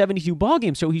 out of their 72 ball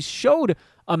games, so he showed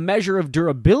a measure of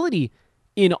durability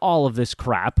in all of this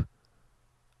crap.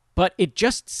 But it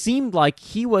just seemed like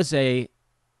he was a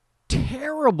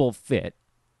terrible fit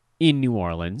in New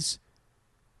Orleans,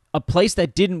 a place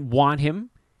that didn't want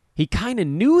him. He kind of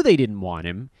knew they didn't want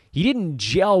him. He didn't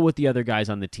gel with the other guys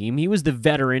on the team. He was the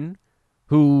veteran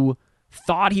who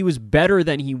thought he was better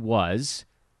than he was,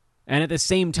 and at the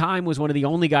same time was one of the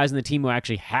only guys on the team who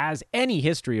actually has any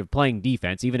history of playing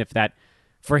defense, even if that,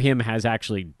 for him, has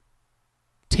actually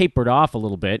tapered off a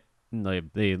little bit in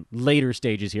the later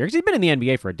stages here, because he's been in the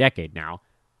NBA for a decade now.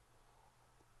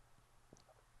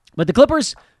 But the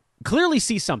Clippers clearly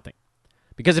see something,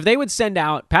 because if they would send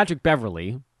out Patrick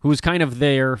Beverley, who's kind of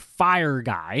their fire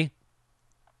guy,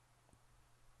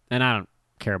 and I don't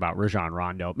care about Rajon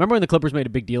Rondo. Remember when the Clippers made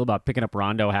a big deal about picking up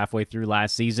Rondo halfway through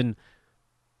last season?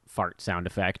 Fart sound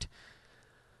effect.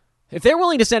 If they're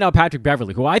willing to send out Patrick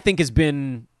Beverley, who I think has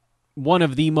been one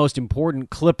of the most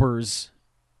important Clippers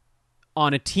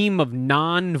on a team of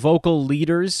non-vocal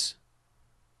leaders,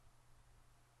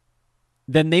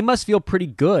 then they must feel pretty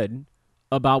good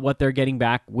about what they're getting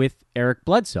back with Eric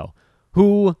Bledsoe,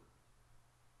 who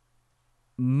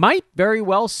might very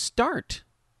well start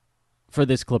for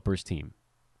this Clippers team.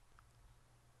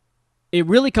 It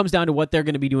really comes down to what they're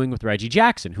going to be doing with Reggie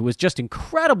Jackson, who was just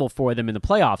incredible for them in the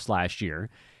playoffs last year.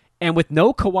 And with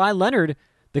no Kawhi Leonard,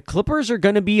 the Clippers are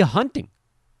going to be hunting.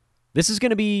 This is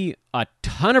going to be a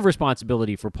ton of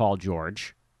responsibility for Paul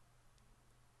George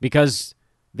because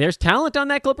there's talent on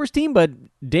that Clippers team, but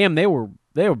damn, they were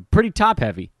pretty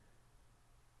top-heavy.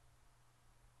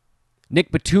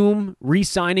 Nick Batum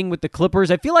re-signing with the Clippers.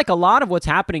 I feel like a lot of what's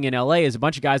happening in LA is a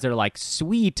bunch of guys that are like,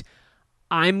 sweet,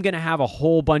 I'm going to have a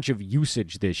whole bunch of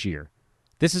usage this year.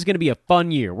 This is going to be a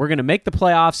fun year. We're going to make the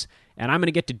playoffs, and I'm going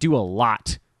to get to do a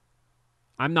lot.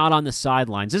 I'm not on the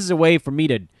sidelines. This is a way for me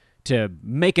to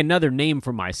make another name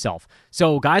for myself.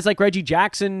 So guys like Reggie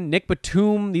Jackson, Nick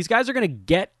Batum, these guys are going to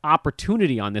get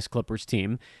opportunity on this Clippers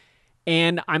team.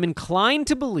 And I'm inclined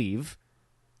to believe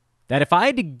that if I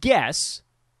had to guess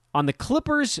on the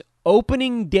Clippers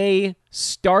opening day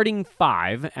starting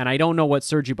five, and I don't know what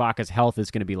Serge Ibaka's health is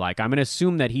going to be like. I'm going to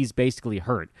assume that he's basically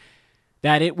hurt.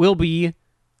 That it will be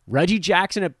Reggie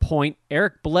Jackson at point,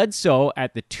 Eric Bledsoe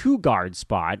at the 2-guard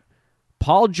spot,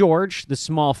 Paul George, the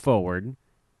small forward,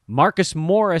 Marcus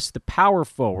Morris, the power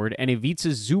forward, and Ivica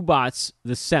Zubac,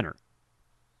 the center.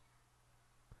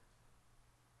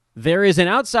 There is an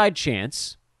outside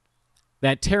chance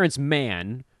that Terrence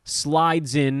Mann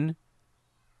slides in,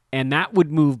 and that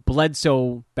would move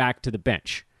Bledsoe back to the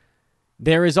bench.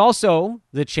 There is also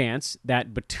the chance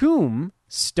that Batum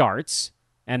starts,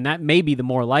 and that may be the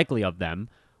more likely of them,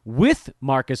 with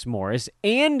Marcus Morris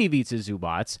and Ivica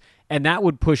Zubac, and that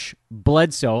would push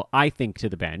Bledsoe, I think, to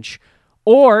the bench.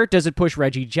 Or does it push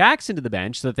Reggie Jackson to the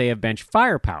bench so that they have bench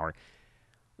firepower?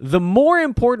 The more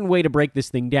important way to break this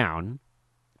thing down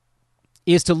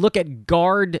is to look at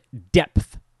guard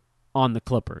depth on the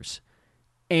Clippers.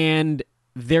 And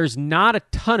there's not a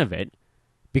ton of it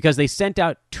because they sent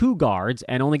out 2 guards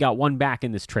and only got 1 back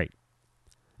in this trade.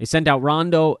 They sent out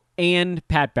Rondo and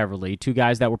Pat Beverly, 2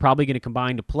 guys that were probably going to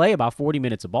combine to play about 40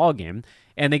 minutes a ball game,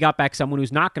 and they got back someone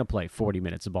who's not going to play 40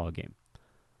 minutes a ball game.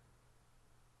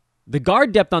 The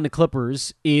guard depth on the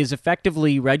Clippers is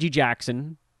effectively Reggie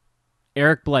Jackson,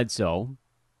 Eric Bledsoe, ...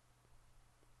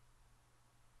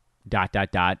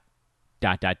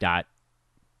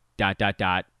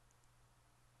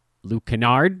 Luke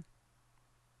Kennard.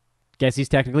 Guess he's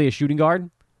technically a shooting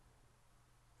guard.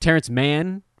 Terrence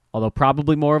Mann, although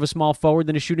probably more of a small forward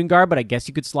than a shooting guard, but I guess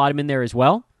you could slot him in there as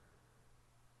well.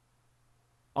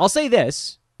 I'll say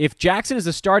this. If Jackson is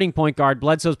a starting point guard,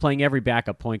 Bledsoe's playing every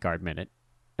backup point guard minute,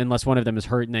 unless one of them is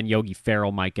hurt, and then Yogi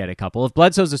Ferrell might get a couple. If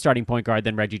Bledsoe's a starting point guard,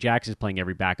 then Reggie Jackson is playing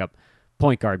every backup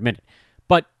point guard minute.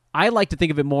 But I like to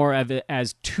think of it more of it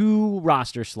as 2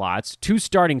 roster slots, 2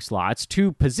 starting slots,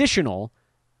 2 positional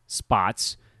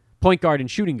spots, point guard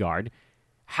and shooting guard.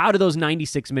 How do those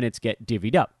 96 minutes get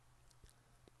divvied up?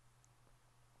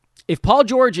 If Paul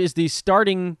George is the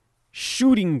starting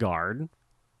shooting guard,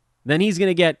 then he's going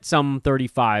to get some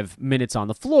 35 minutes on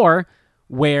the floor,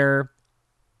 where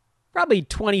probably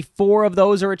 24 of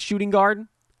those are at shooting guard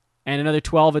and another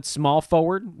 12 at small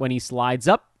forward when he slides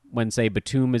up, when, say,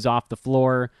 Batum is off the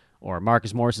floor or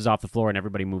Marcus Morris is off the floor and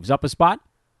everybody moves up a spot.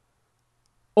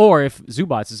 Or if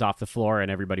Zubac is off the floor and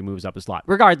everybody moves up a slot.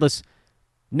 Regardless,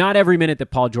 not every minute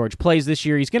that Paul George plays this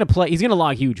year, he's going to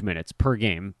log huge minutes per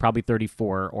game, probably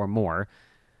 34 or more.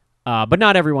 But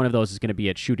not every one of those is going to be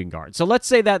at shooting guard. So let's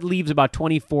say that leaves about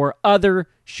 24 other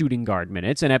shooting guard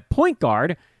minutes. And at point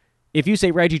guard, if you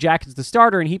say Reggie Jackson's the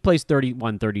starter and he plays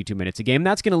 31, 32 minutes a game,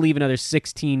 that's going to leave another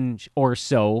 16 or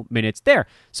so minutes there.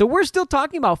 So we're still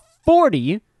talking about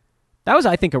 40. That was,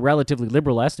 I think, a relatively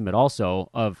liberal estimate also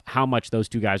of how much those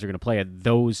 2 guys are going to play at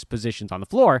those positions on the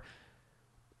floor.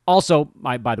 Also,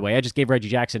 by the way, I just gave Reggie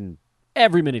Jackson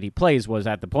every minute he plays was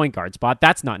at the point guard spot.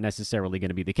 That's not necessarily going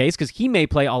to be the case because he may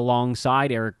play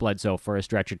alongside Eric Bledsoe for a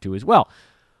stretch or 2 as well.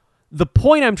 The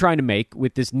point I'm trying to make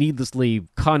with this needlessly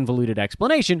convoluted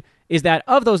explanation is that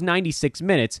of those 96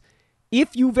 minutes,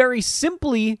 if you very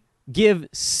simply give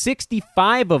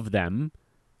 65 of them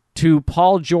to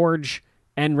Paul George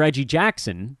and Reggie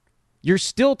Jackson, you're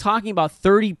still talking about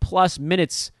 30-plus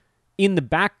minutes in the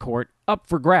backcourt up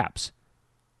for grabs.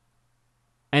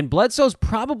 And Bledsoe's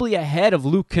probably ahead of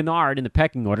Luke Kennard in the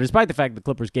pecking order, despite the fact the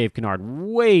Clippers gave Kennard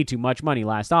way too much money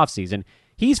last offseason.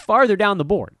 He's farther down the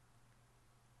board.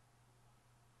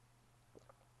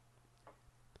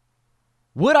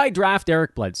 Would I draft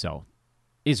Eric Bledsoe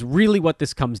is really what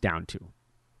this comes down to.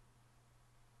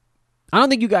 I don't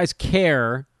think you guys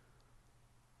care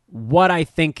what I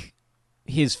think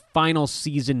his final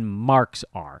season marks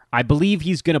are. I believe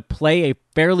he's going to play a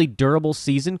fairly durable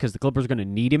season because the Clippers are going to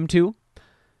need him to.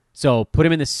 So put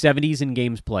him in the 70s in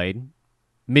games played.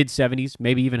 mid-70s,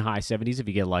 maybe even high 70s if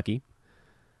you get lucky.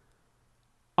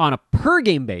 On a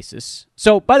per-game basis,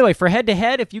 so by the way, for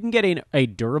head-to-head, if you can get a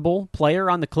durable player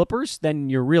on the Clippers, then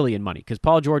you're really in money because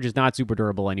Paul George is not super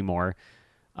durable anymore.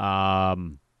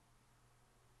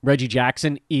 Reggie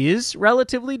Jackson is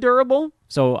relatively durable,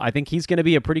 so I think he's going to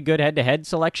be a pretty good head-to-head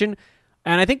selection.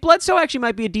 And I think Bledsoe actually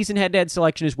might be a decent head-to-head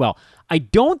selection as well. I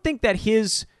don't think that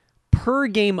his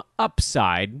per-game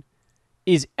upside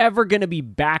is ever going to be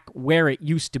back where it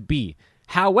used to be.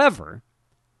 However,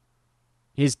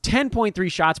 his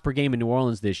 10.3 shots per game in New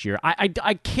Orleans this year,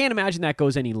 I can't imagine that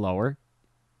goes any lower.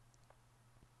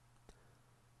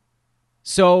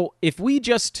 So if we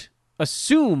just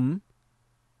assume,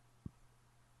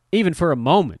 even for a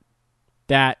moment,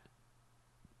 that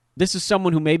this is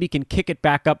someone who maybe can kick it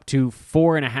back up to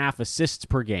 4.5 assists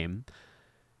per game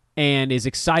and is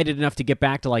excited enough to get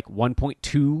back to like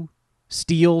 1.2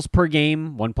 steals per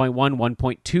game, 1.1,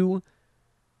 1.2.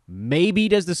 Maybe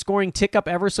does the scoring tick up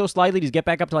ever so slightly? Does it get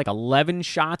back up to like 11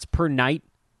 shots per night?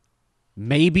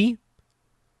 Maybe.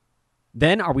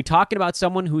 Then are we talking about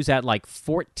someone who's at like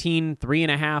 14,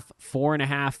 3.5,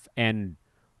 4.5, and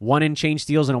 1 and change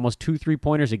steals and almost 2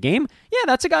 3-pointers a game? Yeah,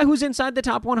 that's a guy who's inside the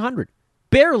top 100.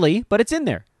 Barely, but it's in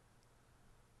there.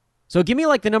 So give me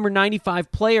like the number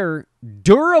 95 player,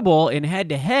 durable in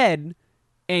head-to-head,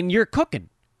 and you're cooking.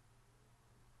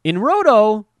 In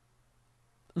Roto,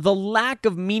 the lack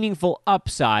of meaningful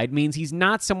upside means he's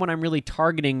not someone I'm really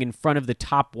targeting in front of the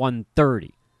top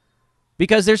 130.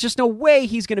 Because there's just no way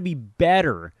he's going to be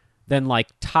better than like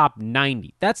top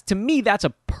 90. To me, that's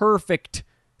a perfect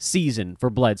season for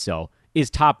Bledsoe, is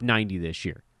top 90 this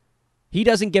year. He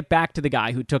doesn't get back to the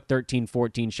guy who took 13,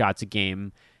 14 shots a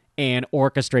game and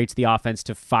orchestrates the offense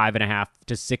to 5.5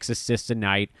 to 6 assists a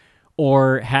night,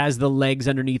 or has the legs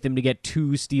underneath him to get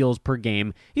 2 steals per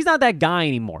game. He's not that guy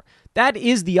anymore. That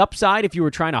is the upside if you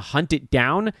were trying to hunt it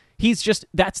down.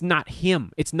 That's not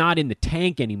him. It's not in the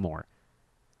tank anymore.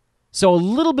 So a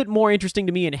little bit more interesting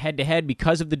to me in head-to-head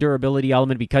because of the durability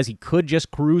element, because he could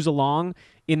just cruise along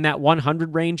in that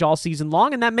 100 range all season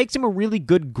long, and that makes him a really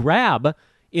good grab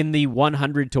in the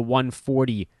 100 to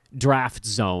 140 draft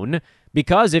zone,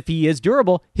 because if he is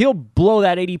durable, he'll blow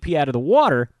that ADP out of the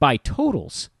water by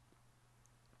totals.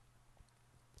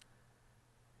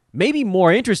 Maybe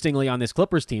more interestingly on this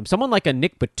Clippers team, someone like a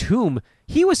Nick Batum,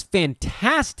 he was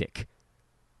fantastic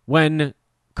when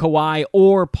Kawhi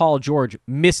or Paul George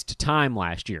missed time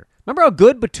last year. Remember how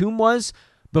good Batum was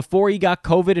before he got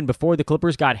COVID and before the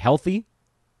Clippers got healthy?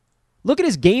 Look at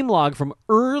his game log from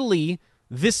early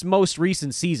this most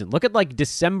recent season. Look at like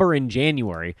December and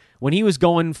January when he was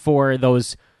going for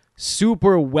those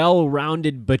super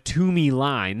well-rounded Batumi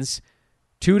lines.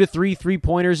 2 to 3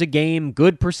 3-pointers a game,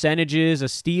 good percentages, a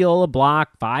steal, a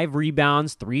block, 5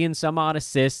 rebounds, 3 and some odd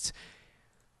assists.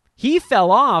 He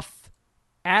fell off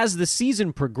as the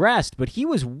season progressed, but he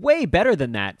was way better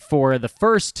than that for the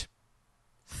first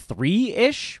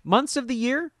 3-ish months of the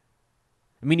year.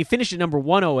 I mean, he finished at number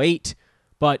 108,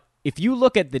 but if you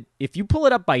pull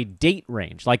it up by date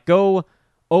range, like go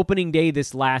opening day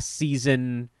this last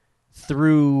season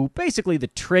through basically the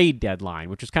trade deadline,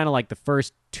 which was kind of like the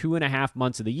first 2.5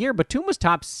 months of the year, Batum was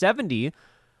top 70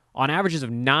 on averages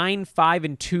of 9, 5,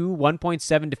 and 2,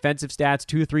 1.7 defensive stats,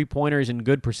 2 3-pointers, and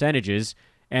good percentages,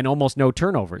 and almost no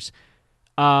turnovers.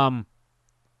 That's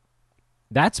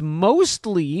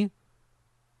mostly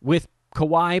with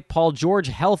Kawhi, Paul George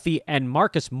healthy, and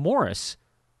Marcus Morris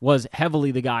was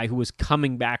heavily the guy who was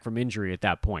coming back from injury at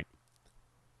that point.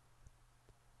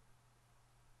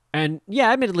 And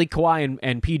yeah, admittedly, Kawhi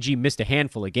and PG missed a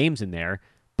handful of games in there,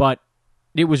 but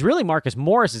it was really Marcus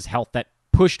Morris's health that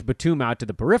pushed Batum out to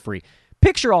the periphery.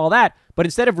 Picture all that, but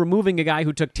instead of removing a guy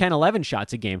who took 10, 11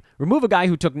 shots a game, remove a guy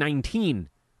who took 19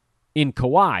 in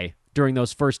Kawhi during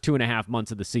those first 2.5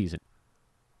 months of the season.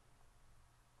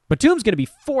 Batum's going to be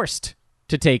forced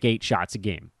to take 8 shots a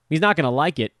game. He's not going to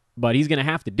like it, but he's going to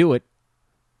have to do it.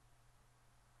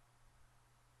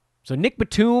 So Nick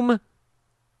Batum,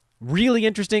 really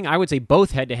interesting. I would say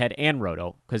both head-to-head and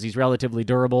roto, because he's relatively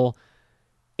durable,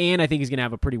 and I think he's going to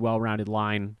have a pretty well-rounded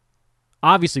line.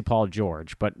 Obviously Paul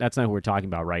George, but that's not who we're talking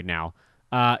about right now.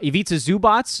 Ivica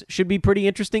Zubac should be pretty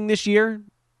interesting this year.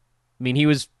 I mean, he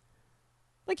wasn't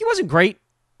great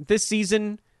this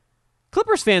season.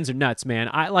 Clippers fans are nuts, man.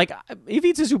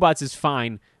 Ivica Zubac is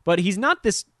fine, but he's not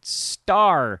this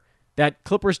star that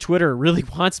Clippers Twitter really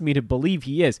wants me to believe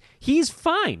he is. He's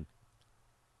fine.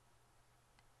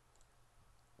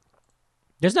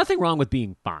 There's nothing wrong with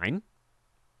being fine.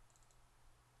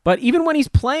 But even when he's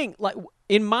playing, like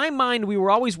in my mind, we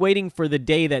were always waiting for the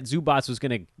day that Zubac was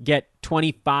going to get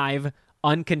 25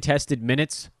 uncontested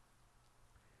minutes.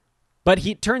 But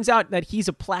it turns out that he's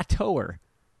a plateauer.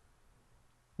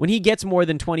 When he gets more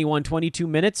than 21, 22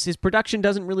 minutes, his production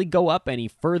doesn't really go up any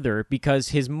further because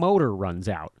his motor runs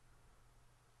out.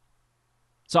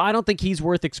 So I don't think he's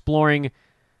worth exploring.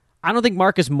 I don't think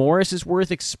Marcus Morris is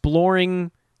worth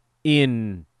exploring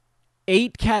in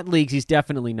 8 cat leagues. He's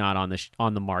definitely not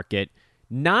on the market.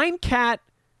 9 cat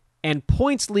and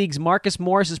points leagues, Marcus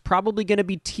Morris is probably going to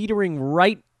be teetering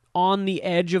right on the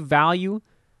edge of value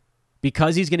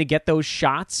because he's going to get those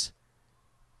shots.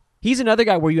 He's another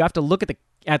guy where you have to look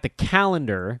at the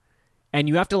calendar and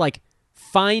you have to like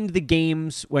find the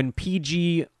games when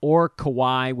PG or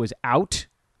Kawhi was out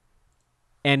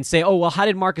and say, oh, well, how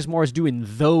did Marcus Morris do in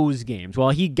those games? Well,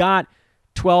 he got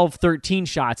 12, 13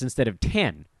 shots instead of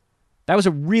 10. That was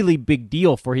a really big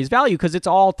deal for his value because it's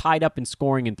all tied up in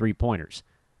scoring and three-pointers.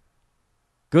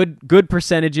 Good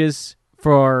percentages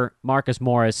for Marcus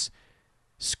Morris,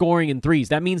 scoring in threes.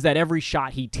 That means that every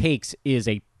shot he takes is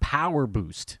a power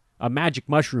boost, a magic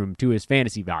mushroom to his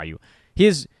fantasy value.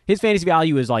 His fantasy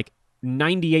value is like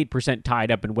 98% tied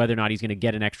up in whether or not he's going to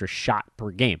get an extra shot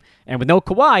per game. And with no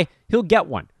Kawhi, he'll get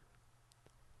one.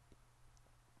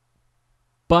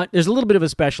 But there's a little bit of a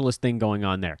specialist thing going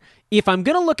on there. If I'm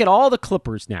going to look at all the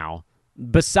Clippers now,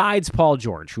 besides Paul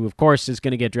George, who of course is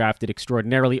going to get drafted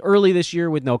extraordinarily early this year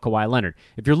with no Kawhi Leonard,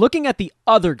 if you're looking at the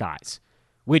other guys,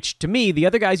 which to me, the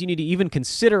other guys you need to even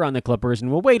consider on the Clippers,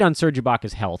 and we'll wait on Serge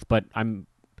Ibaka's health, but I'm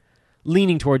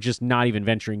leaning toward just not even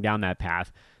venturing down that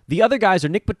path. The other guys are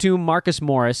Nick Batum, Marcus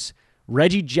Morris,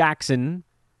 Reggie Jackson,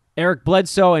 Eric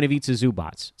Bledsoe, and Ivica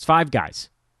Zubac. It's 5 guys.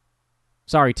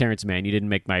 Sorry, Terrence Mann, you didn't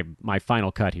make my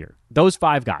final cut here. Those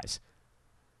 5 guys.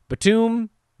 Batum,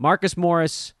 Marcus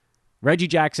Morris, Reggie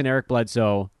Jackson, Eric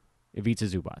Bledsoe, Ivica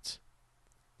Zubac.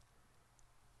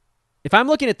 If I'm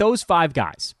looking at those 5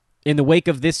 guys in the wake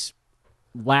of this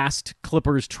last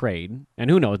Clippers trade, and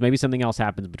who knows, maybe something else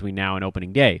happens between now and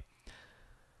opening day,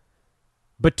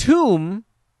 Batum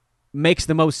makes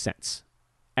the most sense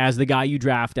as the guy you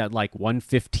draft at like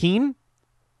 115,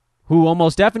 who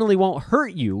almost definitely won't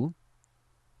hurt you,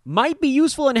 might be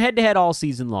useful in head-to-head all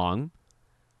season long,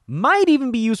 might even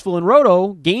be useful in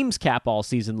roto, games cap all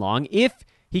season long, if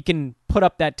he can put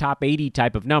up that top 80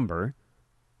 type of number.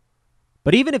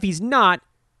 But even if he's not,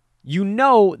 you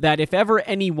know that if ever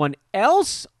anyone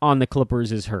else on the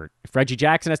Clippers is hurt, if Reggie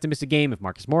Jackson has to miss a game, if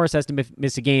Marcus Morris has to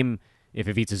miss a game, if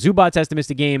Ivica Zubac has to miss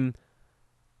a game,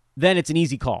 then it's an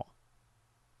easy call.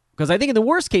 Because I think in the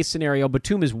worst-case scenario,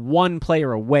 Batum is one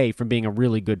player away from being a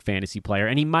really good fantasy player,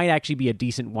 and he might actually be a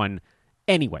decent one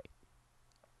anyway.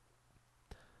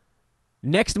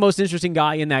 Next most interesting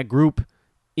guy in that group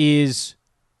is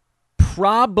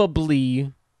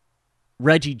probably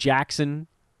Reggie Jackson,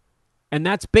 and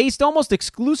that's based almost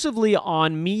exclusively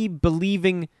on me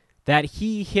believing that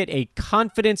he hit a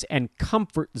confidence and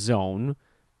comfort zone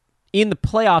in the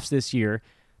playoffs this year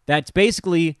that's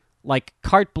basically like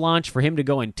carte blanche for him to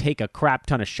go and take a crap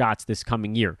ton of shots this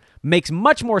coming year. Makes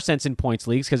much more sense in points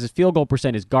leagues because his field goal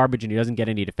percent is garbage and he doesn't get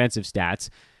any defensive stats.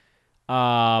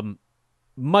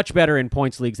 Much better in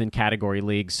points leagues than category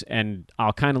leagues, and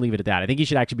I'll kind of leave it at that. I think he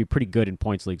should actually be pretty good in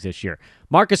points leagues this year.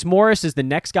 Marcus Morris is the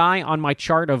next guy on my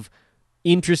chart of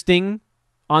interesting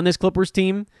on this Clippers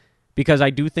team because I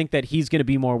do think that he's going to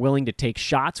be more willing to take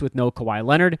shots with no Kawhi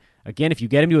Leonard. Again, if you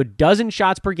get him to 12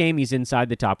 shots per game, he's inside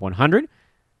the top 100.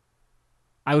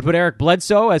 I would put Eric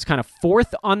Bledsoe as kind of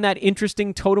 4th on that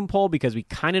interesting totem pole because we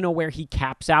kind of know where he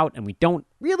caps out and we don't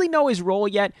really know his role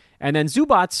yet. And then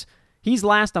Zubac, he's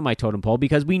last on my totem pole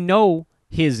because we know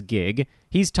his gig.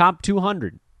 He's top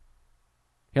 200.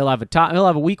 He'll have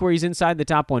a week where he's inside the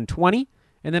top 120,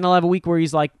 and then he'll have a week where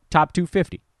he's like top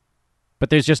 250.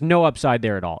 But there's just no upside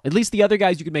there at all. At least the other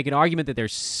guys, you could make an argument that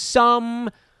there's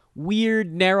some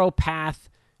weird narrow path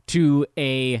to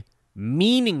a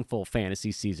meaningful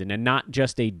fantasy season and not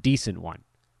just a decent one.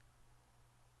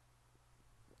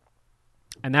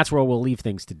 And that's where we'll leave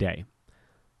things today.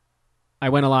 I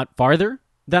went a lot farther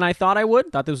than I thought I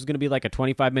would. Thought this was going to be like a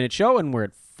 25-minute show, and we're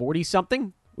at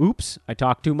 40-something. Oops, I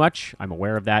talked too much. I'm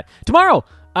aware of that. Tomorrow,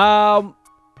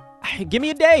 give me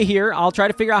a day here. I'll try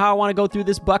to figure out how I want to go through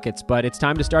this buckets, but it's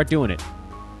time to start doing it.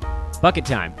 Bucket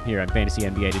time here on Fantasy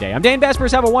NBA Today. I'm Dan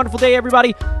Vespers. Have a wonderful day,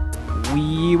 everybody.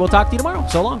 We will talk to you tomorrow.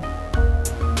 So long.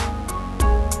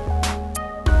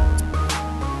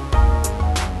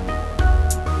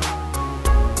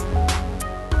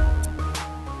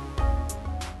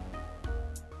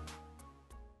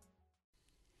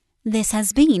 This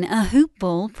has been a Hoop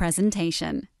Ball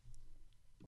presentation.